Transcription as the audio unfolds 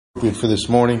For this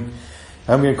morning.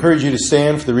 I'm going to encourage you to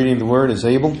stand for the reading of the Word as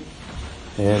able.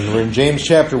 And we're in James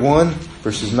chapter 1,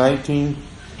 verses 19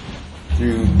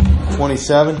 through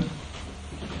 27.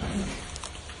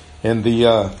 And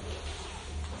I'm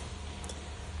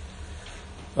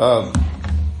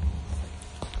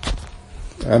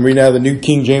reading out of the New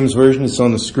King James Version. It's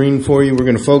on the screen for you. We're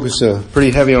going to focus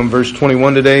pretty heavy on verse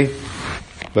 21 today.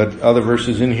 But other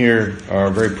verses in here are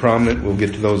very prominent. We'll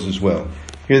get to those as well.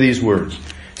 Hear these words.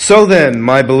 So then,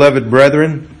 my beloved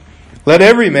brethren, let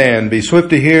every man be swift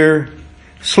to hear,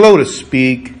 slow to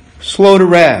speak, slow to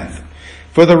wrath.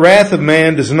 For the wrath of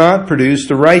man does not produce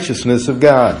the righteousness of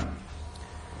God.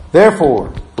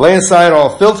 Therefore, lay aside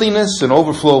all filthiness and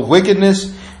overflow of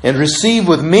wickedness, and receive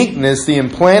with meekness the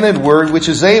implanted word which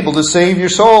is able to save your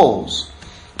souls.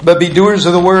 But be doers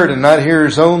of the word and not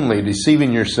hearers only,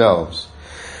 deceiving yourselves.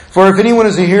 For if anyone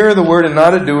is a hearer of the word and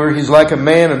not a doer, he's like a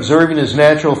man observing his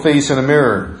natural face in a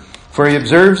mirror. For he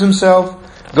observes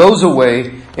himself, goes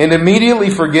away, and immediately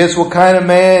forgets what kind of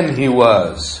man he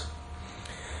was.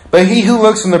 But he who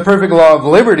looks in the perfect law of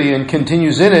liberty and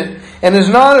continues in it, and is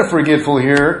not a forgetful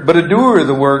hearer, but a doer of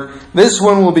the work, this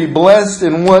one will be blessed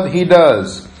in what he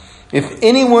does. If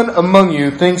anyone among you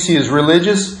thinks he is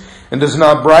religious, and does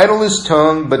not bridle his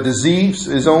tongue, but deceives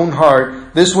his own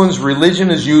heart, this one's religion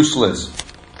is useless.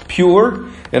 Pure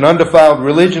and undefiled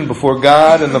religion before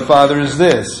God and the Father is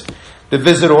this: to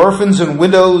visit orphans and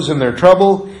widows in their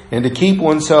trouble, and to keep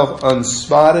oneself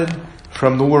unspotted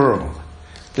from the world.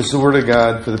 This is the word of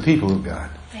God for the people of God.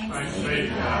 Thanks be to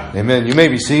God. Amen. You may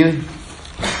be seated.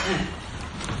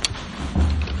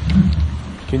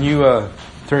 Can you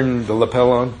turn the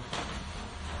lapel on?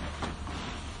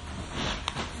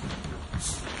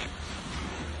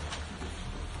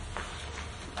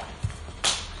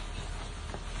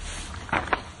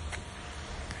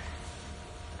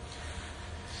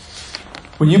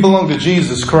 When you belong to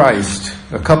Jesus Christ,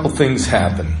 a couple things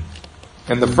happen.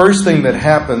 And the first thing that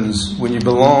happens when you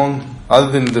belong,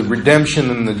 other than the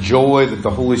redemption and the joy that the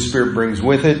Holy Spirit brings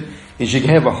with it, is you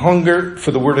have a hunger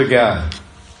for the Word of God.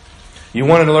 You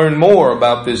want to learn more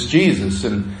about this Jesus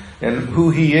and who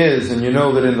He is, and you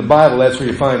know that in the Bible that's where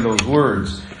you find those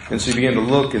words. And so you begin to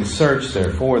look and search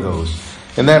there for those.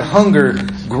 And that hunger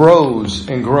grows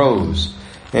and grows.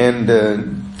 And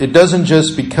it doesn't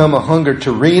just become a hunger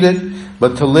to read it,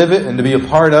 but to live it and to be a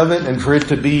part of it and for it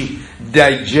to be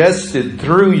digested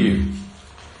through you.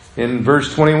 In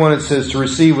verse 21 it says to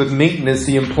receive with meekness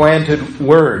the implanted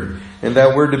word. And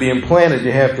that word to be implanted,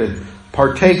 you have to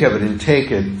partake of it and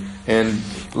take it and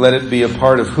let it be a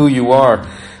part of who you are.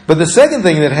 But the second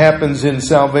thing that happens in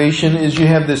salvation is you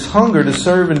have this hunger to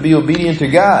serve and be obedient to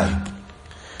God.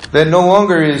 That no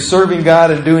longer is serving God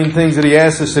and doing things that He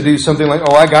asks us to do, something like,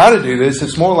 oh, I got to do this.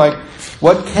 It's more like,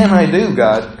 what can I do,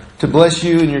 God, to bless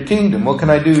you and your kingdom? What can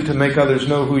I do to make others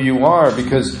know who you are?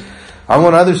 Because I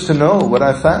want others to know what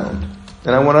I found.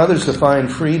 And I want others to find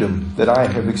freedom that I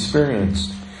have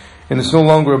experienced. And it's no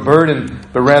longer a burden,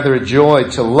 but rather a joy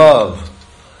to love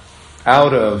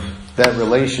out of that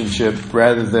relationship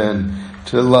rather than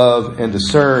to love and to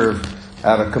serve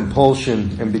out of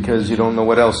compulsion and because you don't know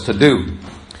what else to do.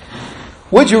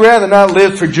 Would you rather not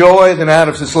live for joy than out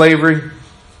of slavery?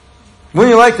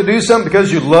 Wouldn't you like to do something because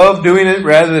you love doing it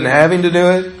rather than having to do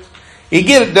it? You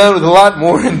get it done with a lot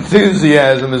more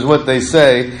enthusiasm is what they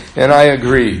say, and I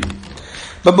agree.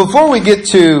 But before we get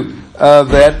to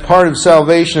that part of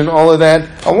salvation and all of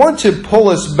that, I want to pull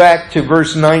us back to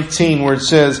verse 19 where it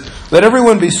says, let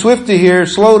everyone be swift to hear,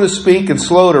 slow to speak, and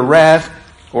slow to wrath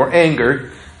or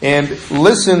anger. And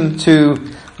listen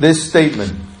to this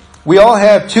statement. We all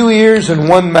have 2 ears and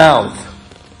 1 mouth.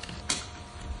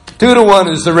 2 to 1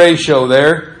 is the ratio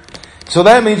there. So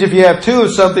that means if you have 2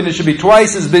 of something, it should be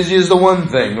twice as busy as the one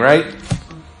thing, right?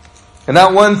 And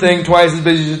not one thing twice as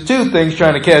busy as 2 things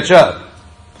trying to catch up.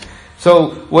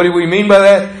 So what do we mean by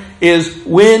that? Is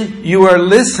when you are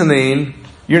listening,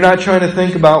 you're not trying to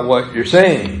think about what you're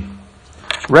saying.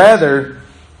 Rather,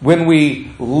 when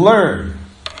we learn,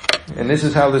 and this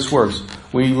is how this works,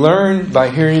 we learn by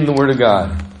hearing the Word of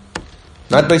God.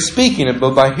 Not by speaking it,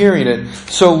 but by hearing it.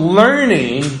 So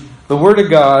learning the Word of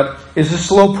God is a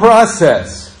slow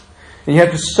process. And you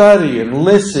have to study and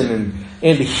listen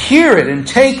and hear it and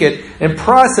take it and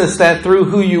process that through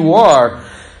who you are.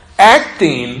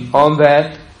 Acting on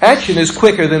that action is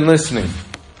quicker than listening.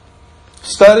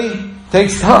 Study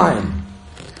takes time.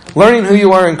 Learning who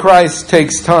you are in Christ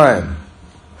takes time.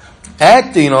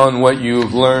 Acting on what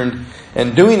you've learned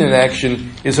and doing an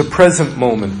action is a present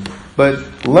moment.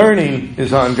 But learning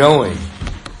is ongoing.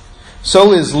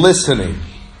 So is listening.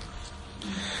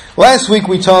 Last week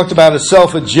we talked about a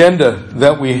self-agenda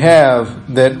that we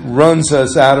have that runs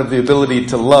us out of the ability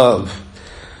to love.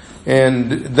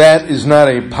 And that is not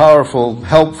a powerful,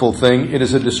 helpful thing. It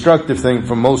is a destructive thing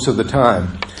for most of the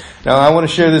time. Now I want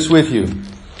to share this with you.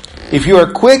 If you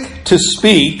are quick to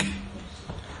speak,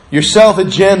 your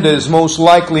self-agenda is most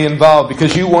likely involved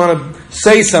because you want to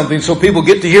say something so people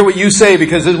get to hear what you say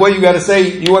because it's what you got to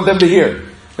say you want them to hear.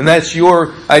 And that's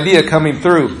your idea coming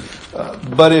through.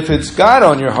 But if it's God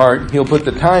on your heart, He'll put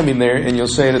the timing there and you'll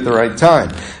say it at the right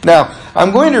time. Now,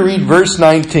 I'm going to read verse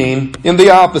 19 in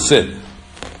the opposite.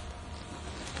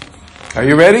 Are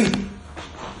you ready?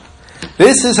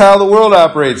 This is how the world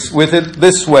operates with it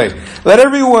this way. Let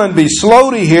everyone be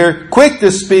slow to hear, quick to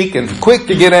speak, and quick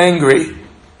to get angry.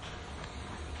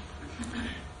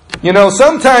 You know,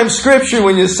 sometimes Scripture,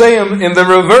 when you say them in the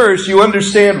reverse, you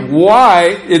understand why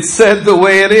it's said the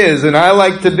way it is. And I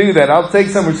like to do that. I'll take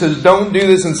somewhere that says, don't do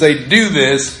this, and say, do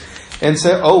this. And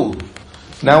say, oh,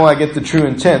 now I get the true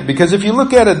intent. Because if you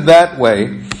look at it that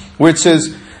way, where it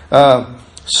says,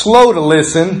 slow to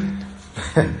listen,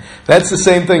 that's the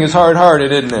same thing as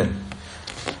hard-hearted, isn't it?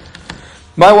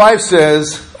 My wife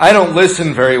says, I don't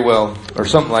listen very well, or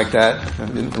something like that. I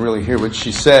didn't really hear what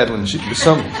she said when she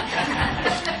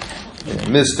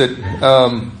missed it.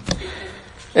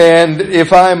 And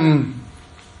if I'm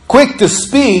quick to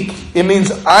speak, it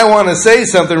means I want to say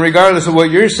something regardless of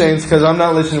what you're saying. It's because I'm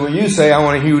not listening to what you say. I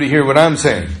want you to hear what I'm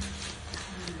saying.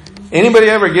 Anybody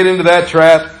ever get into that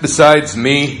trap besides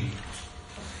me?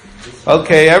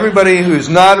 Okay, everybody who's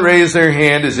not raised their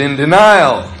hand is in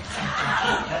denial.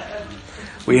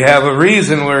 We have a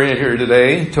reason we're here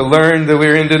today, to learn that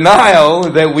we're in denial,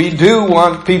 that we do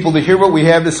want people to hear what we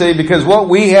have to say, because what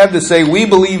we have to say we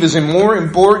believe is more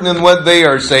important than what they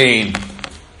are saying.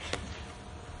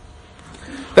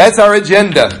 That's our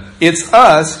agenda. It's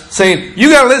us saying,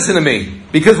 you got to listen to me,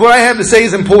 because what I have to say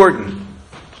is important.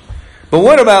 But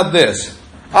what about this?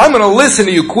 I'm going to listen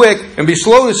to you quick and be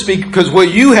slow to speak because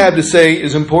what you have to say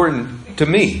is important to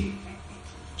me.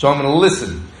 So I'm going to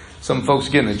listen. Some folks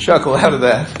getting a chuckle out of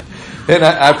that. And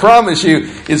I promise you,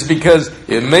 it's because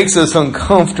it makes us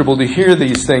uncomfortable to hear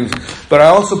these things. But I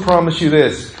also promise you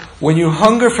this. When you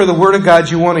hunger for the Word of God,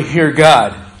 you want to hear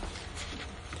God.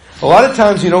 A lot of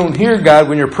times you don't hear God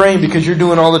when you're praying because you're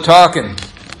doing all the talking.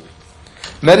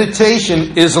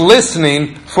 Meditation is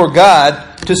listening for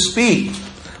God to speak.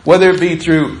 Whether it be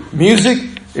through music,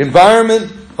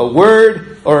 environment, a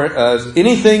word, or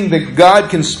anything that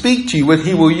God can speak to you with,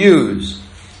 He will use.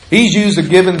 He's used a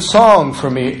given song for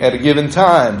me at a given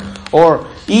time. Or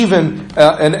even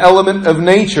an element of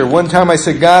nature. One time I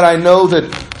said, God, I know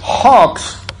that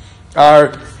hawks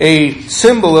are a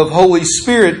symbol of Holy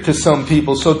Spirit to some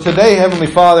people. So today, Heavenly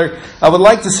Father, I would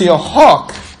like to see a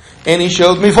hawk. And He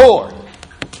showed me 4.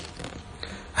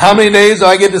 How many days do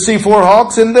I get to see 4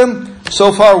 hawks in them?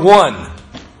 So far, 1.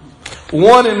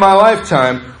 1 in my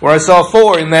lifetime where I saw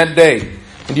 4 in that day.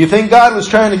 And do you think God was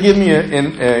trying to give me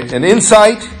an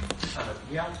insight?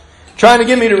 Trying to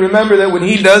get me to remember that when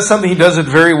He does something, He does it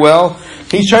very well.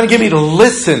 He's trying to get me to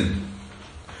listen.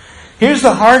 Here's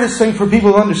the hardest thing for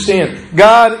people to understand.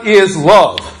 God is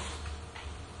love.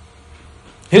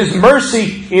 His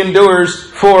mercy endures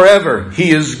forever.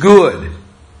 He is good.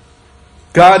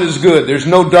 God is good. There's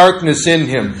no darkness in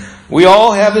Him. We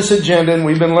all have this agenda, and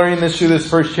we've been learning this through this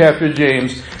first chapter of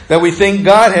James, that we think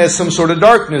God has some sort of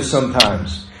darkness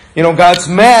sometimes. You know, God's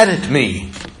mad at me.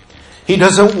 He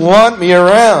doesn't want me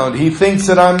around. He thinks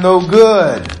that I'm no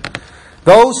good.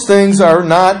 Those things are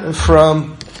not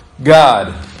from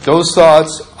God. Those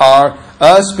thoughts are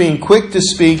us being quick to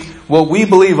speak what we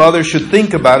believe others should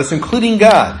think about us, including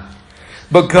God.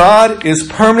 But God is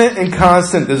permanent and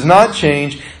constant, does not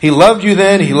change. He loved you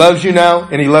then, He loves you now,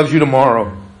 and He loves you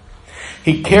tomorrow.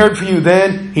 He cared for you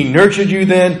then, He nurtured you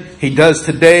then, He does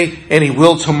today, and He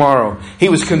will tomorrow. He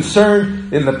was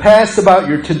concerned in the past about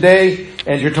your today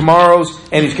and your tomorrows,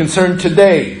 and He's concerned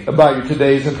today about your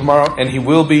todays and tomorrow, and He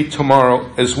will be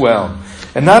tomorrow as well.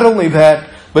 And not only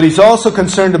that, but He's also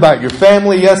concerned about your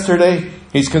family yesterday,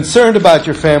 He's concerned about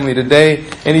your family today,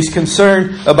 and He's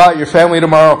concerned about your family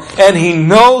tomorrow, and He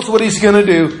knows what He's going to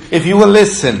do if you will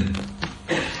listen.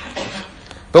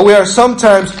 But we are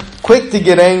sometimes quick to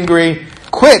get angry,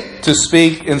 quick to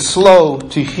speak, and slow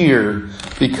to hear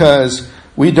because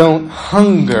we don't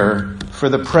hunger for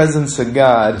the presence of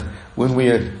God when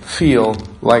we feel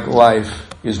like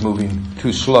life is moving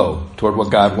too slow toward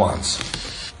what God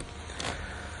wants.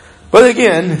 But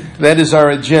again, that is our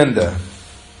agenda.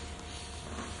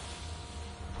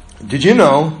 Did you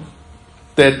know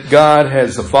that God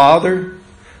has the Father,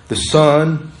 the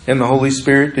Son, and the Holy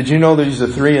Spirit? Did you know that He's a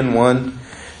 3 in 1?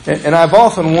 And I've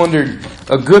often wondered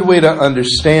a good way to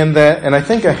understand that, and I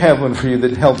think I have one for you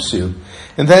that helps you.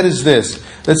 And that is this,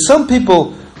 that some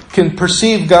people can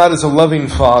perceive God as a loving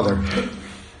Father,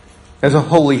 as a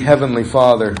holy heavenly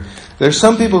Father. There's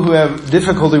some people who have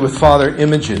difficulty with Father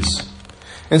images.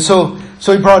 And so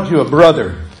He brought you a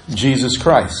brother, Jesus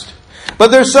Christ.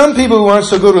 But there's some people who aren't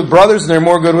so good with brothers and they're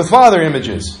more good with Father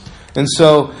images. And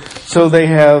so they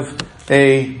have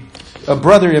a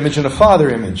brother image and a father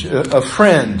image. A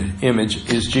friend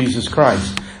image is Jesus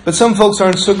Christ. But some folks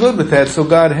aren't so good with that, so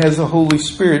God has the Holy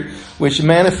Spirit, which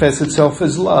manifests itself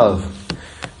as love.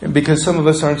 And because some of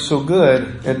us aren't so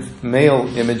good at male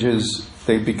images,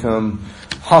 they become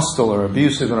hostile or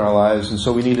abusive in our lives, and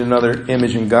so we need another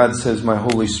image. And God says, my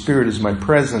Holy Spirit is my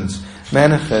presence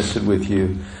manifested with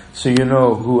you, so you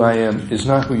know who I am is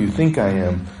not who you think I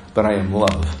am, but I am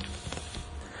love.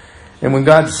 And when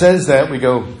God says that, we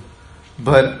go,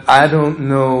 but I don't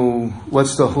know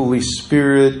what's the Holy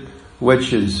Spirit,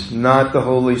 which is not the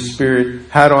Holy Spirit.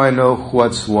 How do I know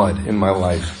what's what in my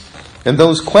life? And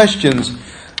those questions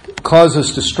cause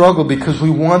us to struggle because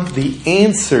we want the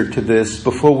answer to this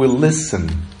before we listen.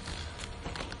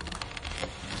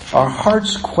 Our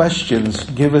heart's questions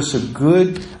give us a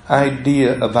good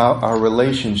idea about our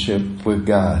relationship with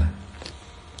God.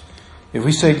 If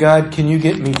we say, God, can you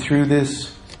get me through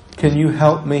this? Can you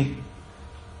help me?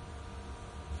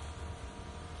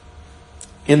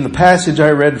 In the passage I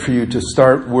read for you to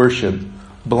start worship,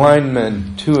 blind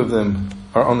men, 2 of them,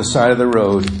 are on the side of the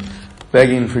road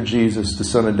begging for Jesus, the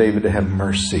Son of David, to have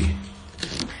mercy.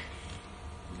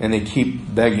 And they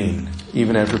keep begging,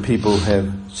 even after people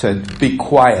have said, be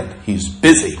quiet, he's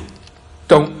busy.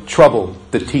 Don't trouble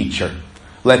the teacher.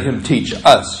 Let him teach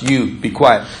us. You, be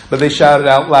quiet. But they shouted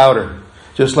out louder.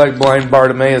 Just like blind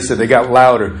Bartimaeus said, they got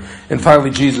louder. And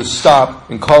finally Jesus stopped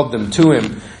and called them to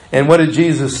him. And what did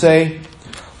Jesus say?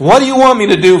 What do you want me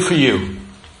to do for you?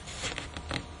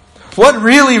 What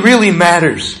really, really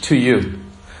matters to you?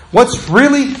 What's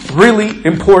really, really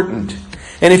important?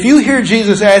 And if you hear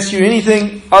Jesus ask you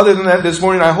anything other than that this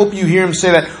morning, I hope you hear him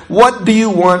say that. What do you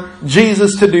want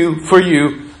Jesus to do for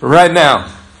you right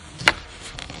now?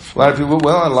 A lot of people,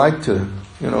 well, I'd like to,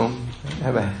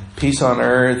 have a peace on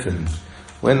earth and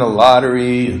win the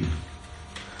lottery and,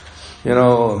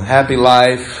 happy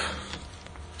life.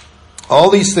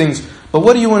 All these things. But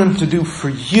what do you want him to do for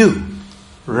you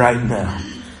right now?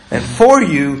 And for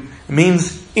you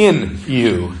means in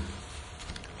you.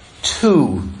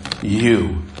 To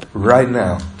you right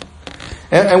now.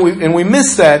 And we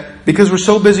miss that because we're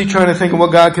so busy trying to think of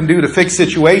what God can do to fix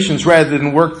situations rather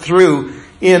than work through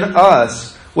in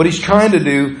us what he's trying to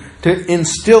do to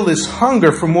instill this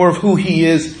hunger for more of who he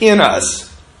is in us.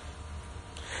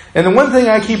 And the one thing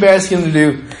I keep asking him to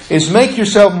do is make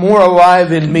yourself more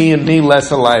alive in me and me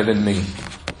less alive in me.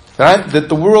 Right? That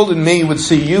the world in me would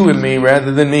see you in me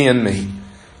rather than me in me.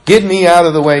 Get me out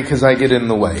of the way because I get in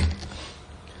the way.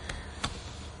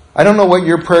 I don't know what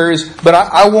your prayer is, but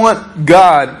I want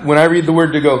God, when I read the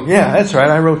word, to go, yeah, that's right,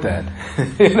 I wrote that.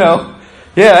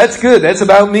 Yeah, that's good. That's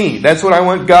about me. That's what I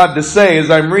want God to say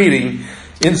as I'm reading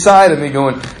inside of me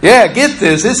going, yeah, get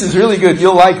this. This is really good.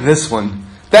 You'll like this one.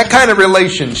 That kind of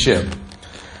relationship.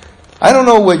 I don't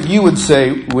know what you would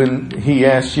say when he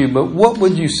asked you, but what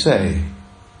would you say?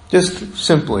 Just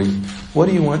simply, what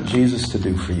do you want Jesus to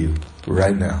do for you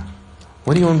right now?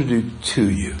 What do you want him to do to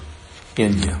you,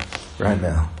 in you, right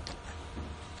now?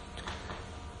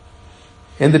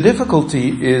 And the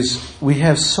difficulty is we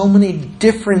have so many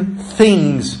different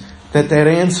things that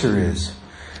answer is.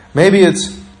 Maybe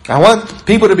it's, I want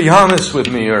people to be honest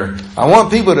with me, or I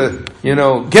want people to,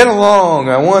 get along.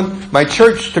 I want my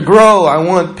church to grow. I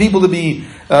want people to be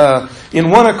in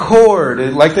one accord,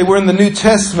 like they were in the New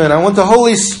Testament. I want the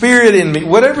Holy Spirit in me.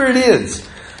 Whatever it is,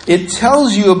 it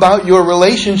tells you about your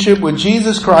relationship with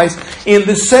Jesus Christ in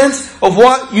the sense of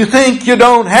what you think you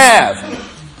don't have.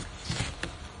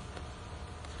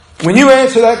 When you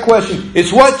answer that question,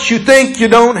 it's what you think you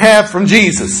don't have from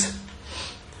Jesus.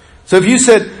 So if you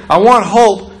said, I want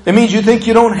hope, it means you think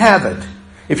you don't have it.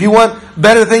 If you want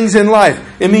better things in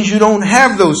life, it means you don't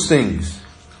have those things.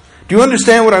 Do you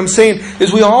understand what I'm saying?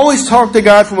 Is we always talk to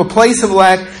God from a place of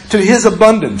lack to his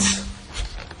abundance.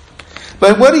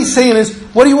 But what he's saying is,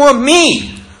 what do you want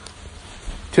me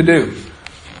to do?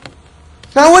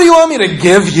 Now, what do you want me to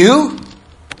give you?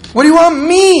 What do you want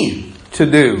me to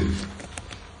do?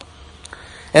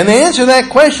 And the answer to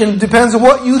that question depends on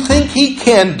what you think he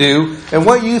can do and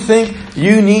what you think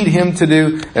you need him to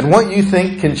do and what you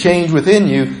think can change within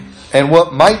you and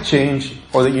what might change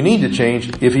or that you need to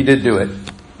change if he did do it.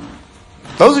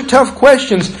 Those are tough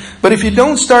questions, but if you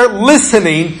don't start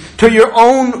listening to your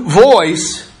own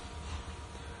voice,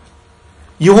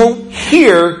 you won't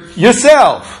hear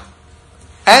yourself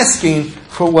asking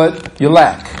for what you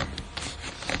lack.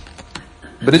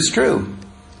 But it's true.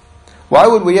 Why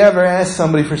would we ever ask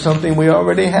somebody for something we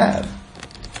already have?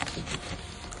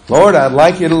 Lord, I'd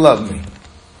like you to love me.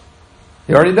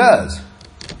 He already does.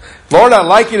 Lord, I'd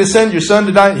like you to send your son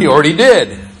to die. He already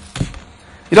did.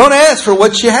 You don't ask for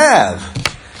what you have.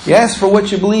 You ask for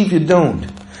what you believe you don't.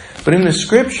 But in the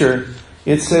Scripture,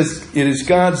 it says it is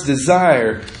God's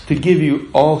desire to give you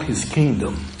all His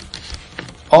kingdom.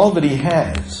 All that He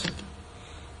has.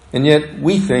 And yet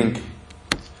we think,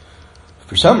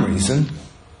 for some reason,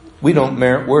 we don't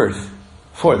merit worth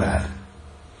for that.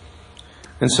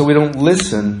 And so we don't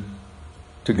listen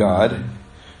to God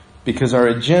because our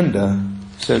agenda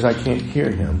says I can't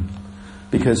hear Him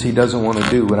because He doesn't want to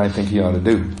do what I think He ought to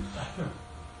do.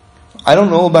 I don't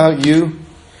know about you,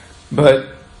 but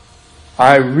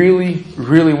I really,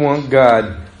 really want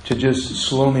God to just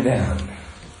slow me down.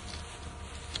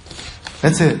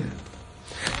 That's it.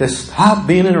 To stop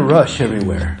being in a rush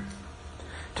everywhere.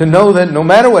 To know that no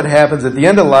matter what happens at the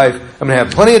end of life, I'm going to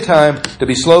have plenty of time to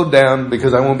be slowed down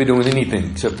because I won't be doing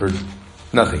anything except for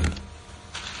nothing.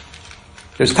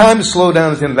 There's time to slow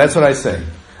down at the end. That's what I say.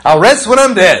 I'll rest when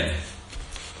I'm dead.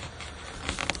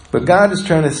 But God is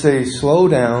trying to say, slow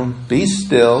down, be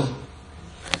still.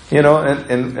 You know,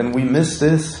 and we miss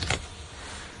this.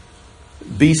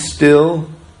 Be still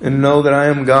and know that I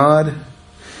am God.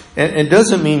 And it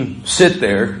doesn't mean sit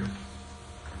there.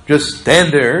 Just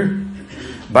stand there.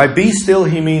 By be still,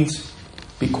 He means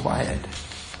be quiet.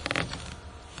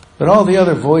 But all the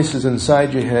other voices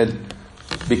inside your head,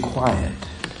 be quiet.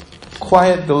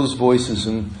 Quiet those voices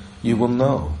and you will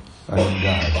know I am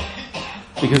God.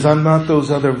 Because I'm not those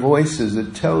other voices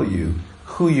that tell you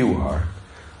who you are.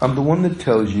 I'm the one that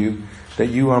tells you that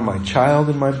you are my child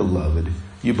and my beloved.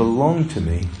 You belong to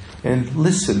me and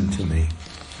listen to me.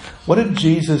 What did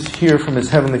Jesus hear from His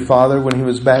Heavenly Father when He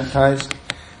was baptized?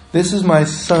 This is my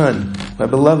Son, my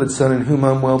beloved Son, in whom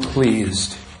I'm well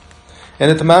pleased. And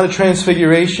at the Mount of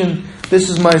Transfiguration, this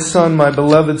is my Son, my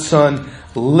beloved Son.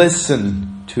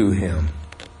 Listen to Him.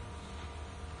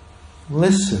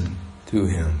 Listen to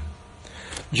Him.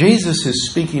 Jesus is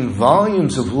speaking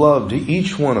volumes of love to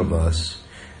each one of us.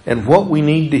 And what we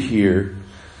need to hear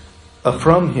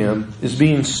from Him is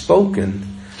being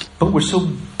spoken. But we're so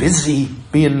busy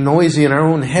being noisy in our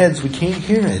own heads, we can't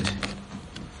hear it.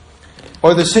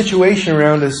 Or the situation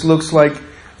around us looks like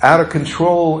out of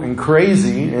control and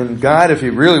crazy. And God, if He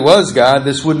really was God,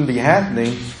 this wouldn't be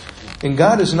happening. And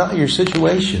God is not your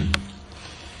situation.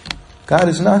 God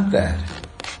is not that.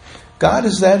 God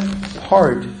is that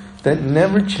part that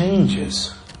never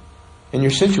changes. And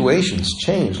your situations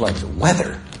change like the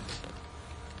weather.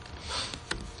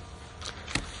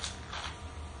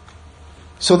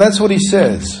 So that's what He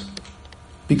says.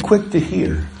 Be quick to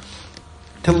hear.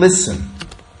 To listen.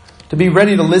 To be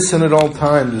ready to listen at all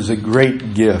times is a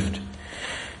great gift.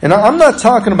 And I'm not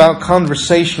talking about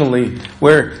conversationally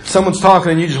where someone's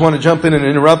talking and you just want to jump in and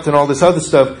interrupt and all this other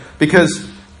stuff,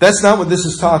 because that's not what this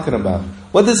is talking about.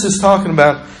 What this is talking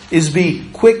about is be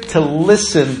quick to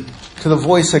listen to the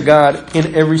voice of God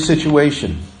in every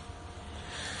situation.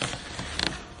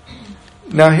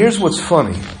 Now here's what's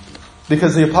funny,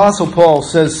 because the Apostle Paul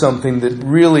says something that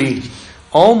really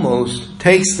almost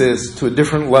takes this to a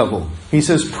different level. He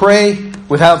says, pray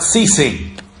without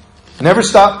ceasing. Never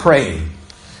stop praying.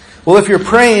 Well, if you're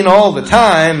praying all the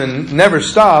time and never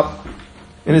stop,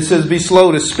 and it says be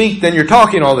slow to speak, then you're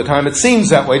talking all the time. It seems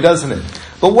that way, doesn't it?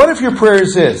 But what if your prayer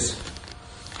is this?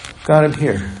 God, I'm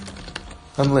here.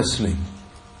 I'm listening.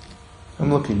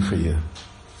 I'm looking for you.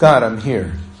 God, I'm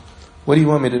here. What do you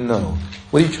want me to know?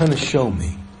 What are you trying to show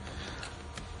me?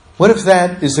 What if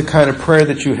that is the kind of prayer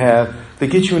that you have that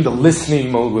gets you into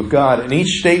listening mode with God, and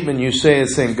each statement you say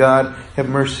is saying, God, have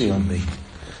mercy on me.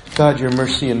 God, your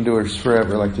mercy endures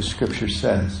forever, like the Scripture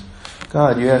says.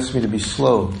 God, you asked me to be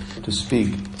slow to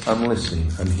speak. I'm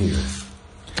listening. I'm here.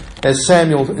 As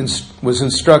Samuel was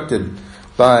instructed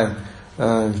by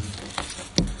the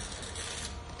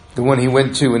one he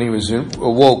went to when he was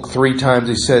awoke 3 times,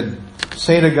 he said,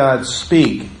 say to God,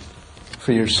 speak,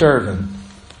 for your servant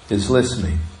is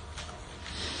listening.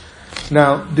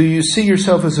 Now, do you see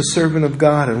yourself as a servant of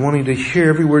God and wanting to hear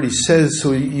every word He says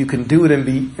so you can do it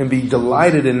and be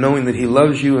delighted in knowing that He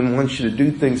loves you and wants you to do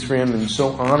things for Him and so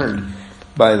honored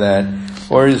by that?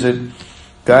 Or is it,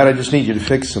 God, I just need you to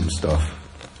fix some stuff,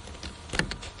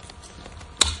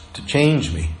 to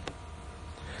change me,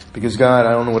 because God,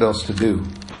 I don't know what else to do.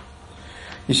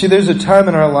 You see, there's a time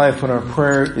in our life when our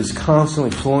prayer is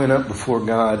constantly flowing up before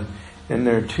God, and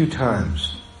there are 2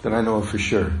 times that I know of for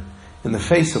sure. In the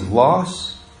face of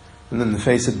loss and in the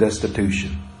face of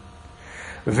destitution.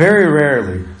 Very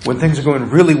rarely, when things are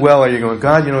going really well, are you going,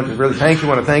 God, just really thank you,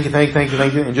 want to thank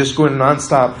you, and just going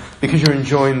nonstop because you're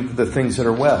enjoying the things that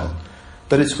are well.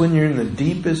 But it's when you're in the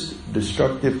deepest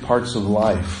destructive parts of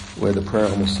life where the prayer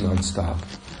almost nonstop.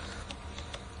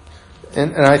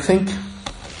 And I think,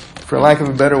 for lack of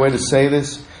a better way to say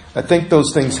this, I think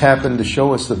those things happen to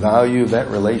show us the value of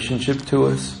that relationship to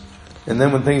us. And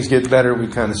then when things get better, we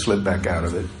kind of slip back out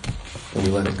of it. And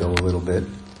we let it go a little bit.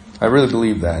 I really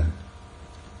believe that.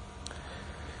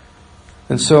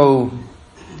 And so,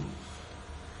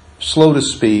 slow to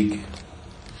speak,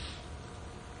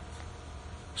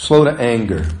 slow to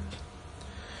anger.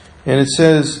 And it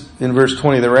says in verse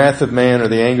 20, the wrath of man or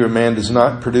the anger of man does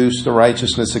not produce the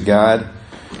righteousness of God.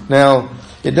 Now,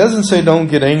 it doesn't say don't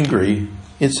get angry.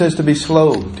 It says to be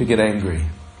slow to get angry.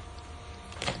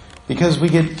 Because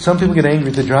some people get angry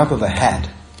at the drop of a hat.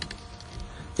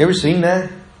 You ever seen that?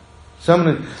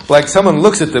 Someone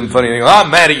looks at them funny and they go,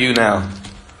 I'm mad at you now.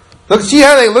 Look, see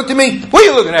how they looked at me? What are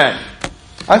you looking at?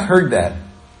 I've heard that.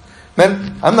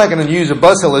 Man, I'm not going to use a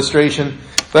bus illustration,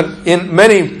 but in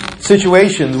many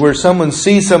situations where someone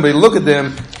sees somebody look at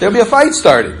them, there'll be a fight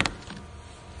started.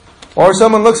 Or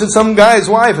someone looks at some guy's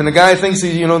wife and the guy thinks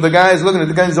the guy's looking at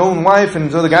the guy's own wife, and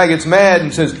so the guy gets mad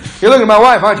and says, you're looking at my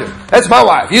wife, aren't you? That's my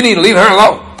wife. You need to leave her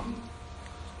alone.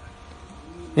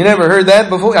 You never heard that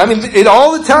before? I mean, it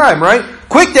all the time, right?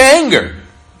 Quick to anger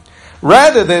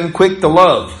rather than quick to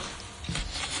love.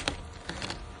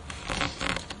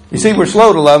 You see, we're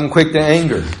slow to love and quick to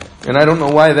anger. And I don't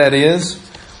know why that is,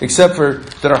 except for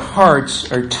that our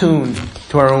hearts are tuned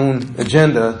to our own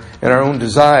agenda and our own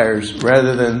desires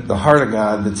rather than the heart of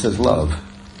God that says love.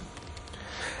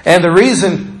 And the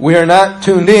reason we are not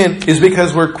tuned in is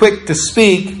because we're quick to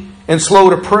speak and slow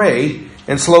to pray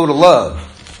and slow to love.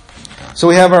 So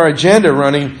we have our agenda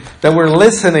running that we're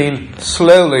listening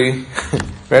slowly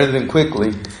rather than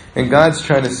quickly. And God's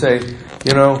trying to say,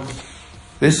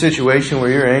 this situation where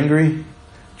you're angry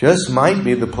just might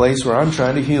be the place where I'm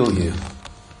trying to heal you.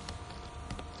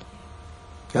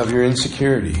 Of your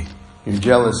insecurity, your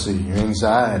jealousy, your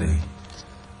anxiety.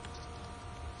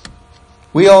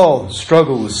 We all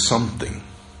struggle with something.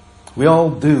 We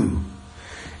all do.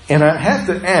 And I have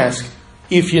to ask,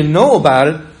 if you know about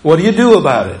it, what do you do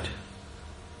about it?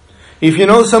 If you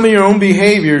know some of your own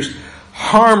behaviors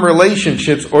harm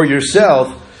relationships or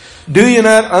yourself, do you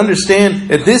not understand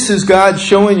that this is God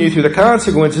showing you through the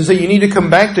consequences that you need to come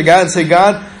back to God and say,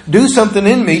 God, do something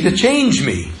in me to change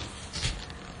me?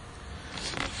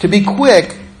 To be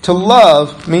quick to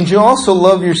love means you also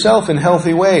love yourself in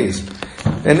healthy ways.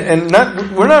 We're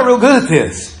not real good at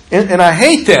this. And I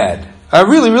hate that. I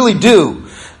really, really do.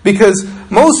 Because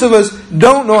most of us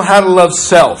don't know how to love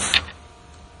self.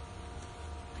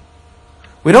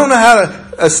 We don't know how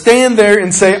to stand there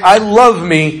and say, I love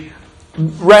me.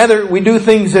 Rather, we do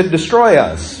things that destroy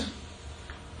us.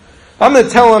 I'm going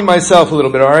to tell on myself a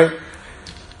little bit, all right?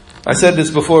 I said this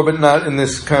before, but not in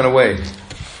this kind of way.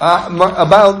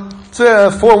 About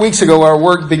 4 weeks ago, our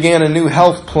work began a new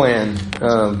health plan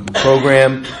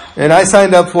program, and I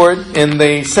signed up for it, and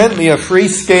they sent me a free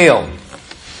scale.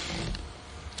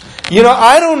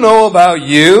 I don't know about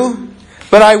you,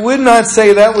 but I would not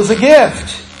say that was a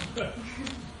gift.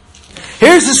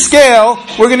 Here's the scale.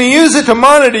 We're going to use it to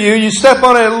monitor you. You step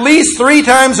on it at least 3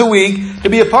 times a week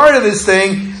to be a part of this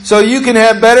thing so you can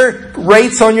have better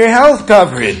rates on your health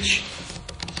coverage.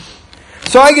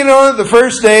 So I get on it the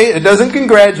first day. It doesn't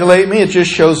congratulate me. It just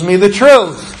shows me the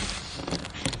truth.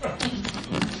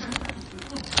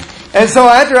 And so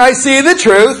after I see the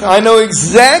truth, I know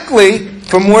exactly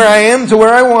from where I am to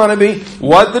where I want to be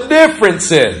what the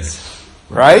difference is.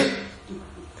 Right?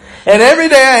 And every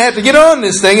day I have to get on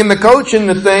this thing, and the coach in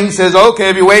the thing says, okay,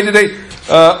 have you weighed today?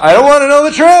 I don't want to know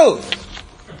the truth.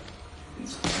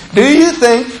 Do you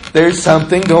think there's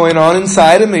something going on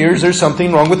inside of me, or is there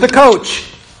something wrong with the coach?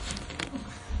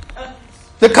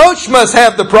 The coach must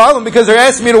have the problem because they're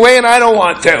asking me to weigh and I don't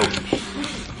want to.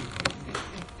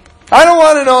 I don't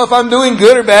want to know if I'm doing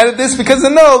good or bad at this because I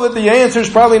know that the answer is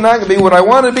probably not going to be what I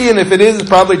want to be, and if it is, it's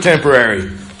probably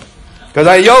temporary. Because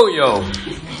I yo-yo.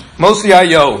 Mostly I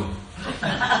yo.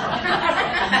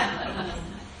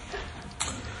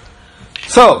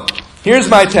 So, here's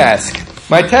my task.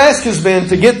 My task has been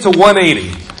to get to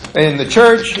 180 in the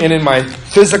church and in my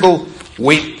physical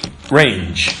weight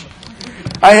range.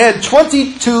 I had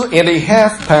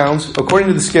 22.5 pounds, according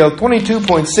to the scale,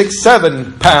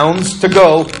 22.67 pounds to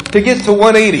go to get to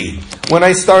 180 when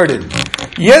I started.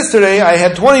 Yesterday, I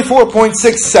had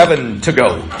 24.67 to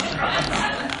go.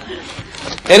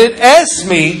 And it asked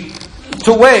me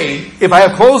to weigh if I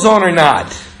have clothes on or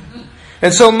not.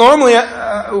 And so normally,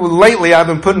 lately I've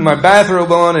been putting my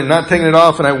bathrobe on and not taking it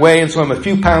off, and I weigh, and so I'm a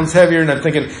few pounds heavier, and I'm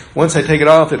thinking once I take it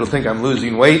off, it'll think I'm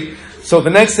losing weight. So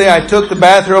the next day I took the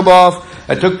bathrobe off,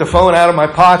 I took the phone out of my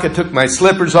pocket, took my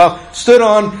slippers off, stood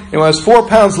on, and I was 4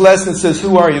 pounds less, and it says,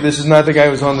 "Who are you?" This is not the guy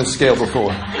who was on this scale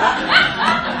before.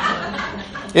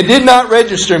 It did not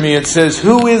register me. It says,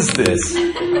 "Who is this?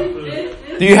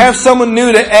 Do you have someone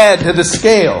new to add to the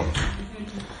scale?"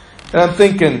 And I'm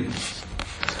thinking,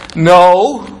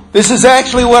 no, this is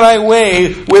actually what I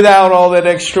weigh without all that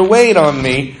extra weight on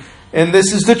me. And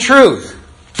this is the truth,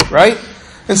 right?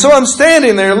 And so I'm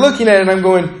standing there looking at it and I'm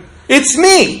going, it's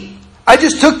me. I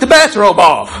just took the bathrobe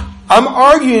off. I'm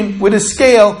arguing with a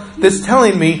scale that's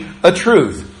telling me a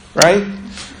truth, right?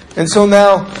 And so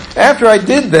now, after I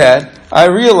did that, I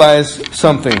realized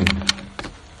something.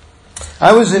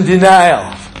 I was in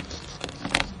denial.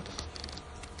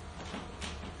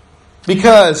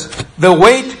 Because the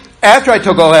weight, after I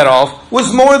took all that off,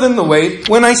 was more than the weight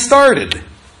when I started.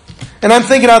 And I'm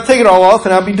thinking I'll take it all off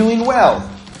and I'll be doing well.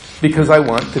 Because I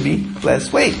want to be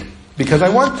less weight. Because I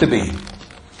want to be.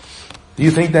 Do you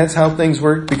think that's how things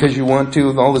work? Because you want to,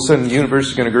 and all of a sudden the universe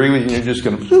is going to agree with you and you're just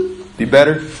going to be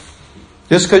better?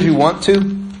 Just because you want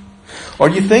to? Or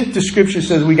do you think the Scripture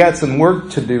says we got some work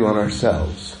to do on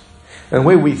ourselves? And the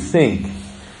way we think,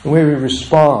 the way we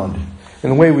respond,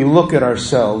 and the way we look at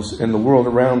ourselves and the world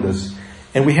around us.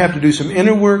 And we have to do some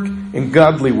inner work and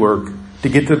godly work to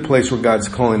get to the place where God's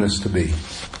calling us to be.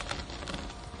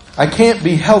 I can't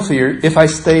be healthier if I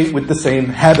stay with the same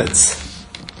habits.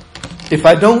 If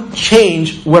I don't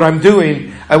change what I'm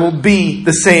doing, I will be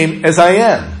the same as I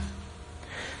am.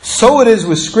 So it is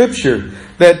with Scripture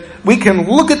that we can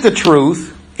look at the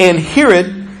truth and hear it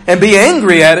and be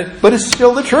angry at it, but it's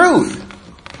still the truth.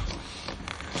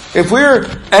 If we're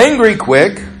angry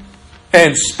quick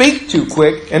and speak too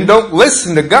quick and don't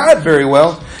listen to God very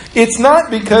well, it's not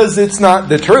because it's not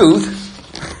the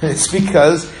truth. It's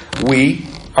because we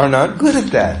are not good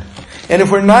at that. And if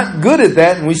we're not good at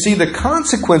that and we see the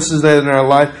consequences of that in our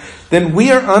life, then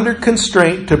we are under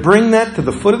constraint to bring that to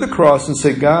the foot of the cross and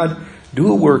say, God, do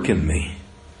a work in me.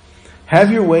 Have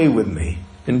your way with me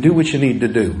and do what you need to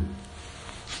do.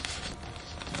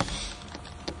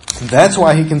 That's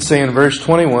why he can say in verse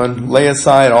 21, lay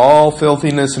aside all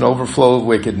filthiness and overflow of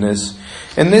wickedness.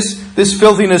 And this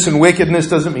filthiness and wickedness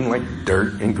doesn't mean like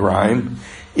dirt and grime.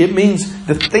 It means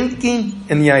the thinking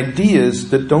and the ideas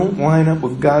that don't line up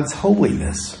with God's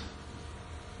holiness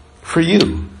for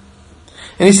you.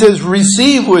 And he says,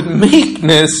 receive with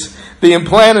meekness the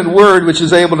implanted word which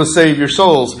is able to save your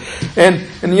souls. And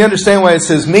you understand why it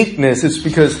says meekness. It's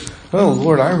because, oh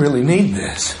Lord, I really need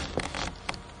this.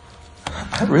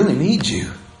 I really need you.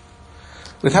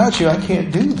 Without you, I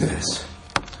can't do this.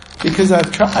 Because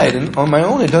I've tried, and on my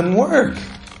own it doesn't work.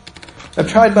 I've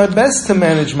tried my best to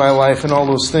manage my life and all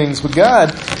those things. With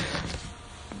God,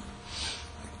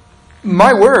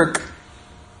 my work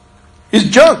is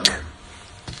junk.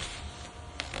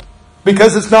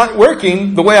 Because it's not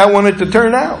working the way I want it to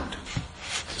turn out.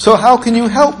 So how can you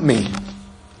help me?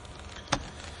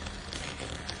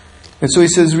 And so he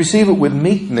says, receive it with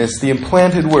meekness, the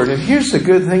implanted word. And here's the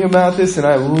good thing about this, and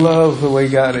I love the way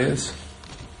God is.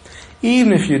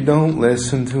 Even if you don't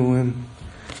listen to Him,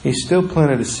 He still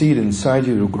planted a seed inside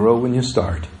you to grow when you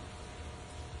start.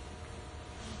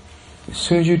 As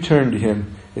soon as you turn to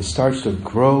Him, it starts to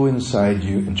grow inside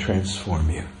you and transform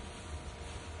you.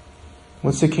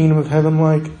 What's the kingdom of heaven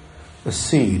like? A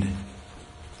seed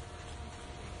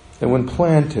that when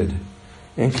planted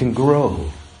and can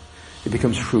grow, it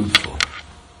becomes fruitful.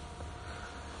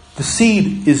 The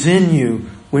seed is in you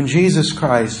when Jesus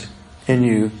Christ and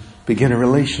you begin a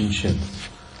relationship.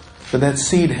 But that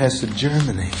seed has to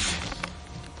germinate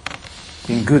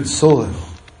in good soil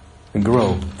and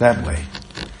grow that way.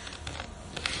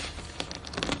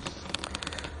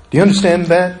 Do you understand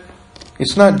that?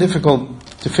 It's not difficult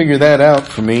to figure that out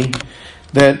for me.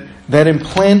 That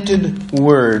implanted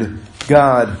word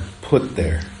God put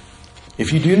there.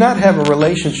 If you do not have a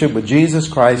relationship with Jesus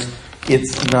Christ,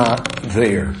 it's not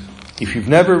there. If you've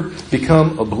never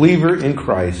become a believer in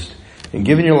Christ and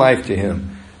given your life to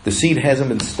Him, the seed hasn't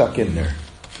been stuck in there.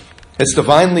 It's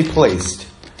divinely placed.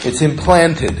 It's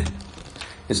implanted.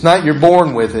 It's not you're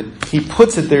born with it. He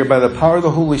puts it there by the power of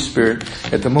the Holy Spirit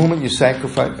at the moment you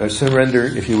sacrifice or surrender,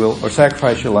 if you will, or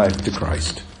sacrifice your life to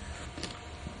Christ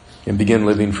and begin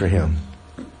living for Him.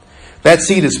 That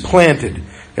seed is planted.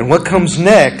 And what comes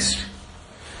next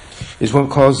is what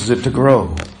causes it to grow.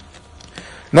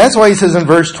 And that's why he says in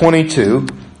verse 22,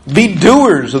 be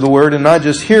doers of the word and not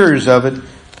just hearers of it,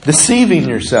 deceiving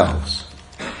yourselves.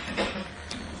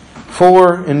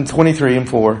 4 and 23 and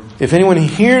 4. If anyone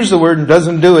hears the word and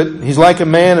doesn't do it, he's like a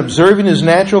man observing his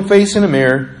natural face in a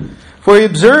mirror. For he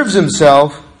observes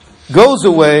himself, goes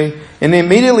away, and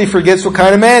immediately forgets what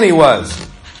kind of man he was.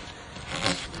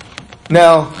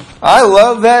 Now, I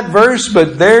love that verse,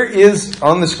 but there is,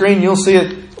 on the screen, you'll see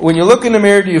it. When you look in the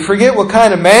mirror, do you forget what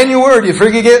kind of man you were? Or do you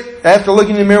forget, after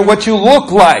looking in the mirror, what you look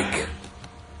like?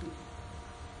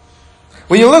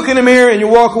 When you look in the mirror and you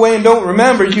walk away and don't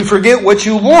remember, you forget what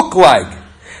you look like.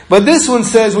 But this one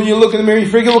says when you look in the mirror, you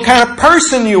forget what kind of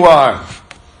person you are.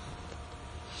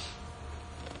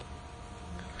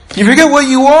 You forget what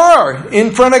you are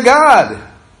in front of God.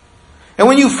 And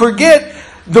when you forget,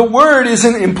 the Word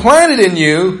isn't implanted in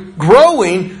you,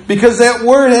 growing, because that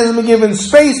Word hasn't been given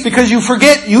space, because you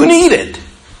forget you need it.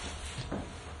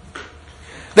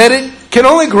 That it can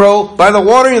only grow by the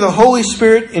watering of the Holy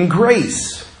Spirit in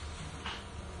grace.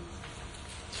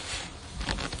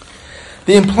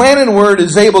 The implanted Word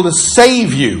is able to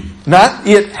save you. Not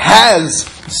it has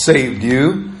saved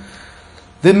you.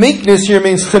 The meekness here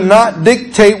means to not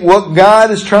dictate what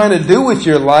God is trying to do with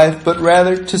your life, but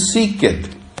rather to seek it.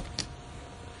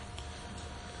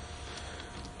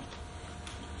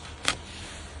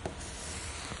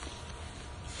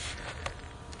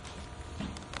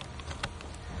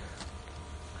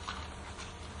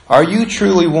 Are you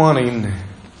truly wanting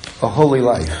a holy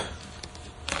life?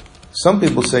 Some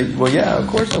people say, well, yeah, of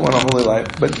course I want a holy life.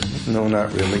 But no,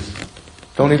 not really.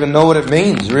 Don't even know what it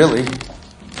means, really.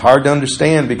 It's hard to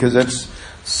understand because that's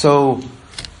so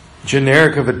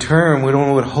generic of a term. We don't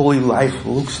know what holy life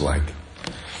looks like.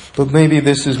 But maybe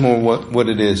this is more what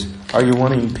it is. Are you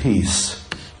wanting peace?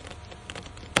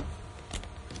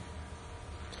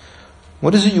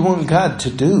 What is it you want God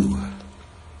to do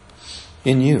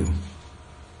in you?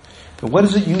 And what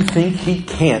is it you think He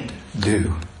can't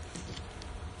do?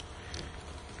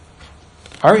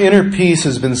 Our inner peace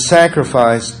has been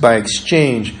sacrificed by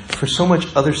exchange for so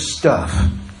much other stuff.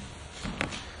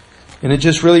 And it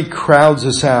just really crowds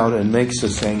us out and makes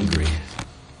us angry.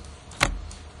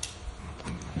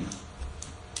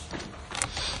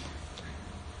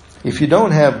 If you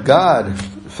don't have God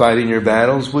fighting your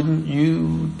battles, wouldn't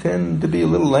you tend to be a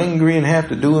little angry and have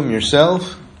to do them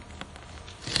yourself?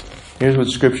 Here's what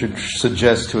Scripture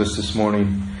suggests to us this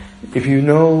morning. If you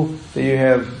know that you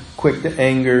have quick to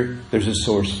anger, there's a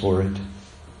source for it.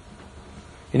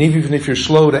 And even if you're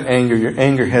slow to anger, your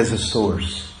anger has a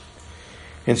source.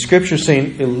 And Scripture is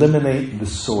saying, eliminate the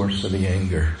source of the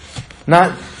anger.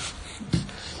 Not,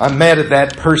 I'm mad at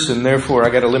that person, therefore I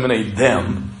got to eliminate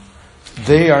them.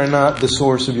 They are not the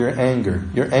source of your anger.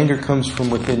 Your anger comes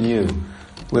from within you.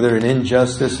 Whether an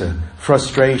injustice, a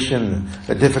frustration,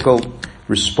 a difficult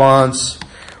response,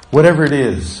 whatever it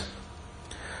is.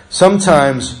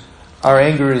 Sometimes our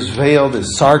anger is veiled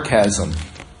as sarcasm.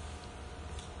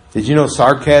 Did you know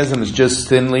sarcasm is just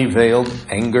thinly veiled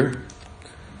anger?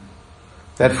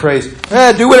 That phrase,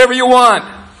 do whatever you want.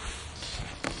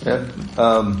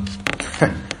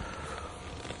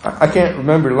 I can't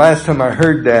remember the last time I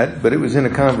heard that, but it was in a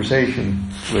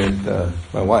conversation with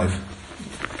my wife.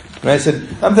 And I said,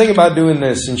 I'm thinking about doing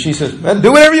this. And she says,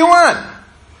 do whatever you want.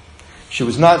 She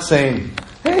was not saying,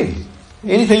 hey,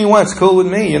 anything you want is cool with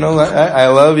me. You know, I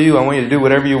love you. I want you to do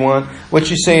whatever you want. What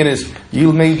she's saying is,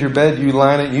 you made your bed, you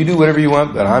line it, you do whatever you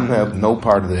want, but I'm have no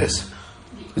part of this.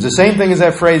 It's the same thing as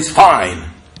that phrase, fine.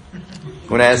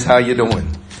 When asked how you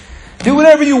doing. Do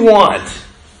whatever you want.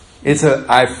 It's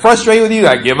I frustrate with you,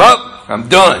 I give up, I'm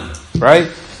done. Right?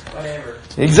 Whatever.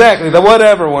 Exactly, the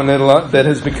whatever one that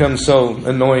has become so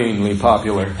annoyingly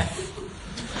popular.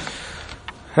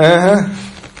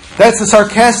 That's a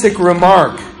sarcastic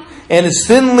remark. And it's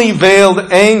thinly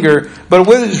veiled anger. But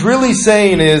what it's really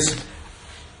saying is,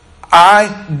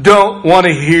 I don't want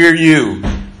to hear you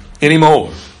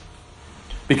anymore.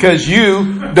 Because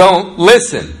you don't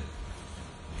listen.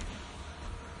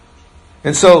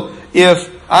 And so, if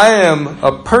I am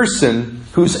a person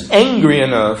who's angry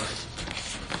enough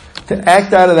to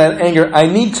act out of that anger, I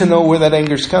need to know where that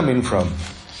anger's coming from.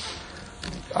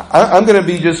 I'm going to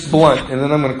be just blunt, and then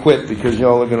I'm going to quit because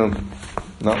y'all are going to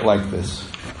not like this.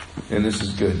 And this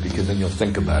is good because then you'll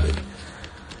think about it.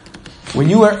 When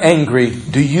you are angry,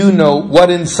 do you know what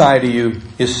inside of you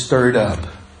is stirred up?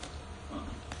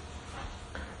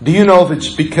 Do you know if it's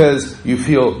because you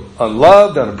feel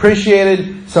unloved,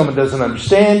 unappreciated, someone doesn't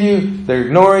understand you, they're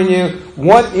ignoring you?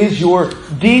 What is your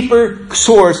deeper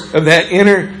source of that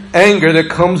inner anger that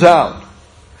comes out?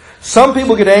 Some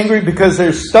people get angry because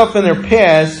there's stuff in their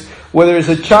past, whether it's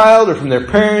a child or from their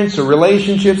parents or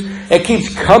relationships, it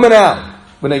keeps coming out.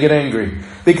 when they get angry.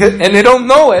 And they don't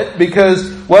know it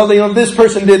because, well, this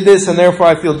person did this and therefore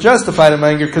I feel justified in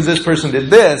my anger because this person did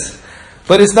this.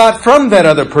 But it's not from that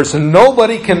other person.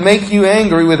 Nobody can make you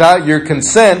angry without your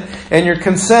consent. And your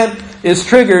consent is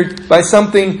triggered by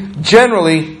something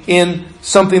generally in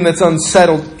something that's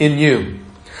unsettled in you.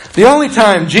 The only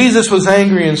time Jesus was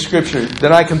angry in Scripture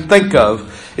that I can think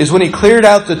of is when He cleared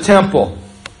out the temple.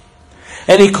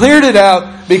 And He cleared it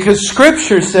out because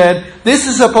Scripture said this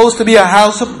is supposed to be a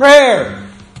house of prayer.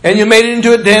 And you made it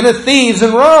into a den of thieves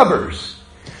and robbers.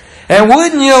 And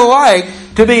wouldn't you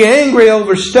like to be angry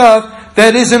over stuff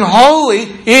that isn't holy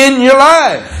in your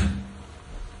life?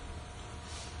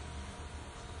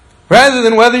 Rather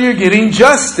than whether you're getting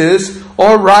justice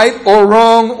or right or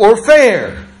wrong or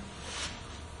fair.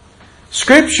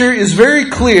 Scripture is very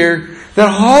clear that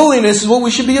holiness is what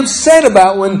we should be upset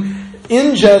about when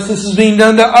injustice is being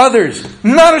done to others,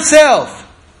 not ourselves.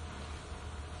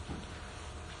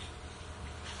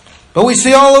 But we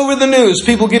see all over the news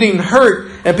people getting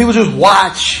hurt and people just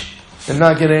watch and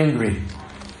not get angry.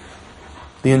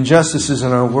 The injustices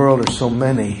in our world are so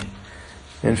many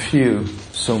and few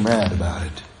so mad about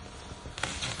it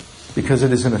because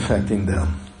it isn't affecting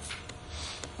them.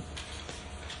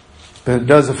 But it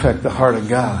does affect the heart of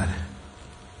God.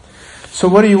 So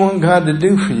what do you want God to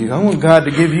do for you? I want God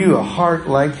to give you a heart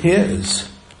like His.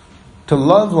 To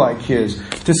love like His.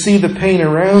 To see the pain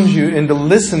around you and to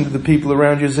listen to the people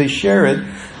around you as they share it.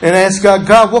 And ask God,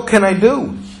 God, what can I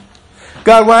do?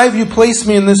 God, why have you placed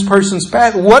me in this person's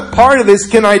path? What part of this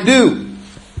can I do?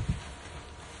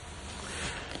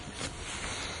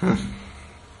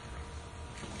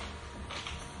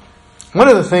 One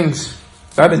of the things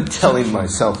I've been telling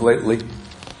myself lately,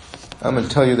 I'm going to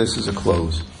tell you this as a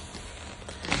close,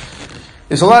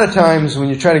 is a lot of times when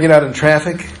you try to get out in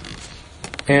traffic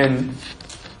and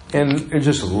there's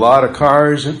just a lot of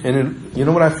cars and you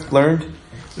know what I've learned?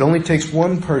 It only takes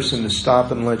one person to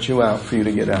stop and let you out for you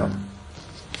to get out.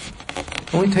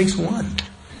 It only takes one.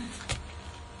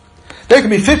 There can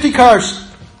be 50 cars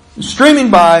streaming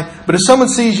by, but if someone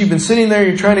sees you've been sitting there,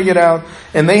 you're trying to get out,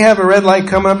 and they have a red light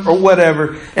coming up or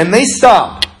whatever, and they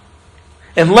stop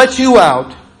and let you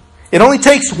out, it only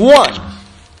takes one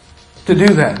to do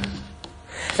that.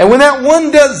 And when that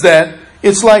one does that,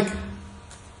 it's like,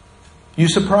 you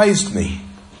surprised me.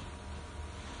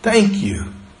 Thank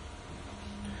you.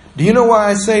 Do you know why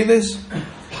I say this?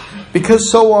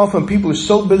 Because so often people are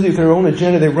so busy with their own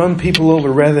agenda, they run people over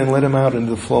rather than let them out into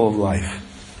the flow of life.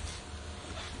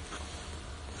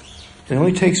 It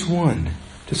only takes one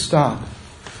to stop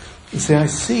and say, I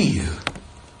see you.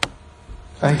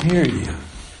 I hear you.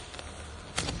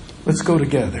 Let's go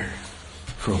together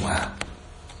for a while.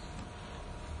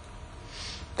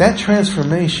 That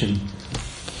transformation,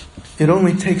 it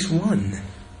only takes one.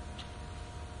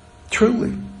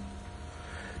 Truly.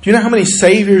 Do you know how many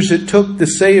saviors it took to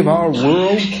save our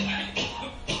world?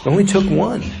 It only took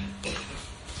one.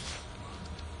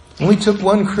 It only took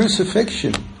one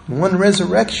crucifixion, one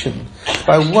resurrection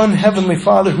by one Heavenly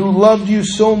Father who loved you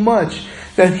so much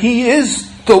that He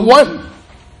is the one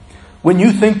when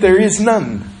you think there is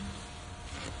none.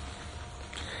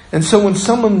 And so when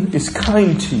someone is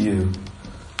kind to you,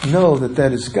 know that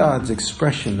that is God's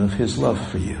expression of His love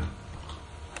for you.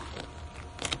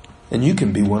 And you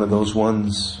can be one of those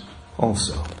ones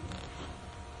also.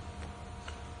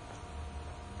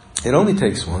 It only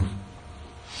takes one,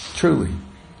 truly,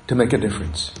 to make a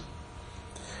difference.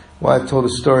 Wife told a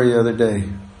story the other day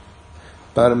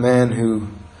about a man who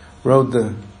rode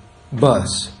the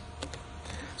bus.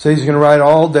 So he's going to ride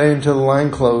all day until the line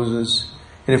closes.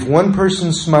 And if one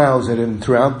person smiles at him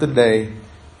throughout the day,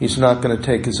 he's not going to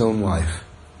take his own life.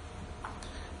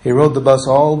 He rode the bus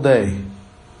all day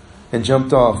and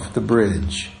jumped off the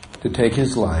bridge to take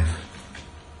his life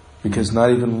because not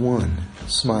even one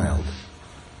smiled.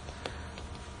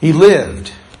 He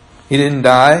lived. He didn't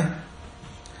die.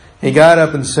 He got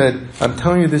up and said, I'm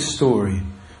telling you this story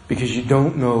because you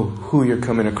don't know who you're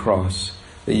coming across,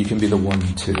 that you can be the one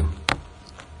too.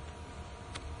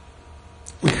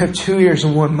 We have 2 ears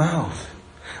and one mouth.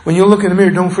 When you look in the mirror,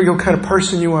 don't forget what kind of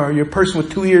person you are. You're a person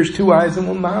with 2 ears, 2 eyes, and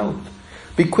one mouth.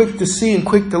 Be quick to see and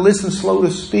quick to listen, slow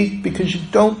to speak, because you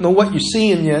don't know what you're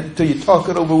seeing yet until you talk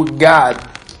it over with God.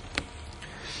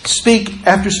 Speak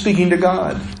after speaking to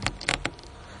God.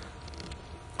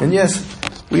 And yes,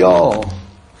 we all,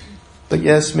 but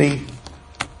yes, me,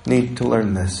 need to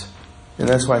learn this. And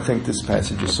that's why I think this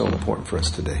passage is so important for us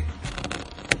today.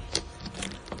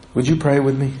 Would you pray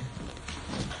with me?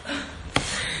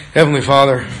 Heavenly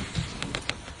Father,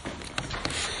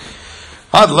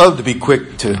 I'd love to be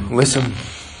quick to listen,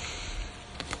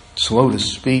 slow to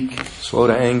speak, slow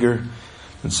to anger,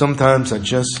 And sometimes I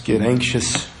just get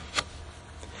anxious.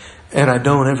 And I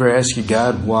don't ever ask you,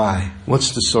 God, why?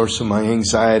 What's the source of my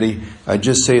anxiety? I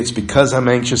just say it's because I'm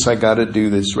anxious, I got to do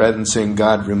this, rather than saying,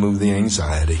 God, remove the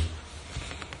anxiety.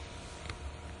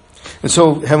 And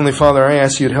so, Heavenly Father, I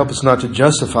ask you to help us not to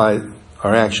justify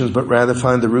our actions, but rather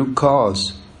find the root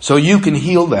cause. So you can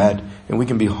heal that, and we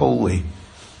can be holy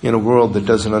in a world that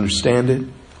doesn't understand it,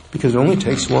 because it only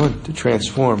takes one to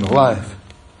transform a life.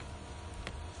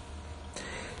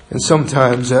 And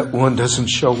sometimes that one doesn't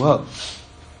show up.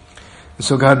 And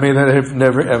so God, may that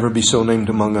never ever be so named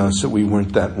among us that we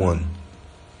weren't that one.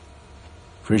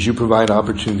 For as you provide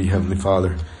opportunity, Heavenly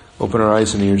Father, open our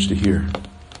eyes and ears to hear.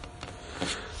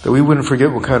 That we wouldn't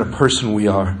forget what kind of person we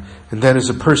are. And that is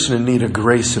a person in need of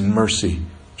grace and mercy,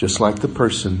 just like the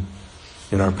person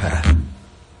in our path.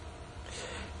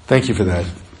 Thank you for that.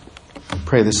 I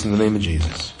pray this in the name of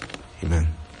Jesus. Amen.